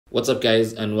What's up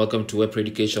guys, and welcome to Web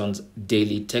Education's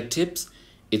daily tech tips.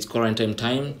 It's quarantine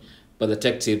time, but the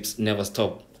tech tips never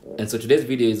stop. And so today's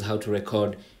video is how to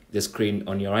record the screen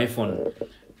on your iPhone.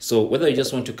 So whether you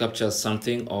just want to capture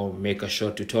something or make a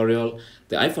short tutorial,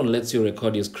 the iPhone lets you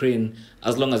record your screen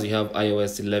as long as you have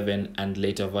iOS 11 and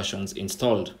later versions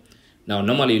installed. Now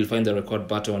normally you'll find the record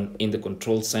button in the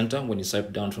control center when you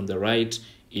swipe down from the right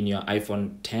in your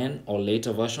iPhone 10 or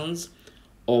later versions,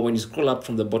 or when you scroll up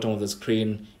from the bottom of the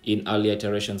screen in earlier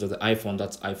iterations of the iPhone,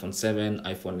 that's iPhone 7,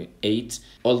 iPhone 8,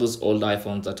 all those old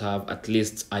iPhones that have at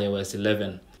least iOS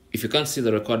 11. If you can't see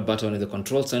the record button in the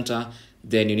control center,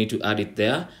 then you need to add it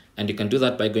there, and you can do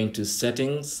that by going to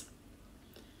settings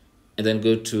and then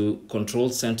go to control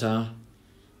center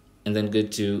and then go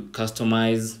to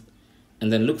customize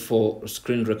and then look for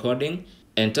screen recording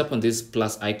and tap on this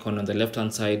plus icon on the left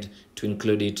hand side to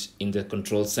include it in the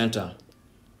control center.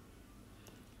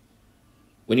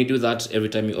 When you do that, every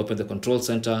time you open the control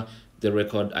center, the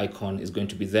record icon is going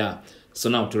to be there. So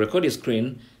now to record your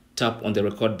screen, tap on the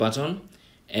record button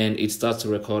and it starts to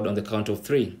record on the count of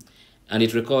 3. And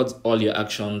it records all your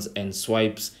actions and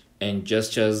swipes and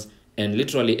gestures and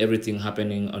literally everything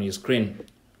happening on your screen.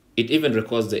 It even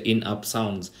records the in-app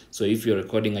sounds. So if you're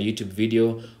recording a YouTube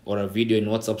video or a video in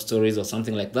WhatsApp stories or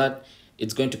something like that,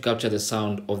 it's going to capture the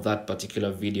sound of that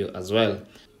particular video as well.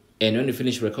 And when you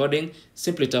finish recording,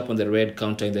 simply tap on the red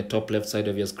counter in the top left side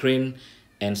of your screen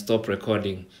and stop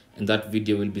recording. And that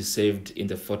video will be saved in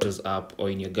the Photos app or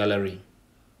in your gallery.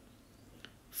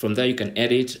 From there, you can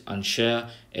edit and share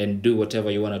and do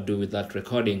whatever you want to do with that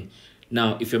recording.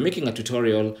 Now, if you're making a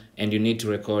tutorial and you need to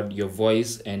record your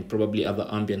voice and probably other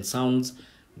ambient sounds,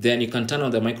 then you can turn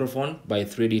on the microphone by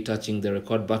 3D touching the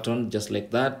record button just like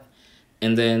that,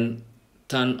 and then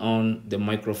turn on the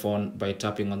microphone by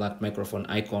tapping on that microphone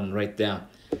icon right there.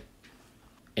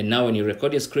 And now when you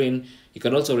record your screen, you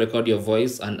can also record your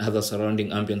voice and other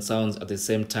surrounding ambient sounds at the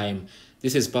same time.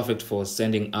 This is perfect for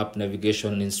sending app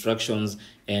navigation instructions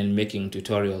and making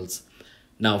tutorials.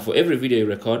 Now for every video you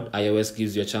record, iOS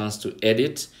gives you a chance to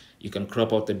edit. You can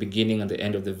crop out the beginning and the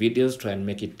end of the videos, try and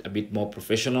make it a bit more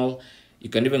professional. You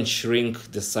can even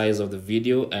shrink the size of the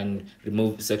video and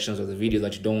remove sections of the video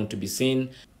that you don't want to be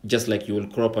seen, just like you will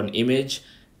crop an image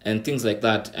and things like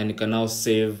that. And you can now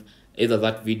save either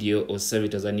that video or save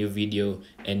it as a new video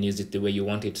and use it the way you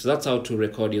want it. So that's how to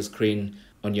record your screen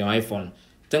on your iPhone.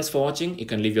 Thanks for watching. You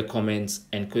can leave your comments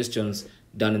and questions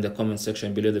down in the comment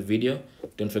section below the video.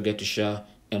 Don't forget to share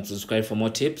and subscribe for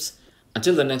more tips.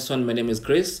 Until the next one, my name is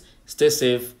Chris. Stay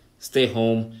safe, stay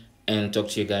home, and talk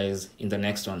to you guys in the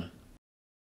next one.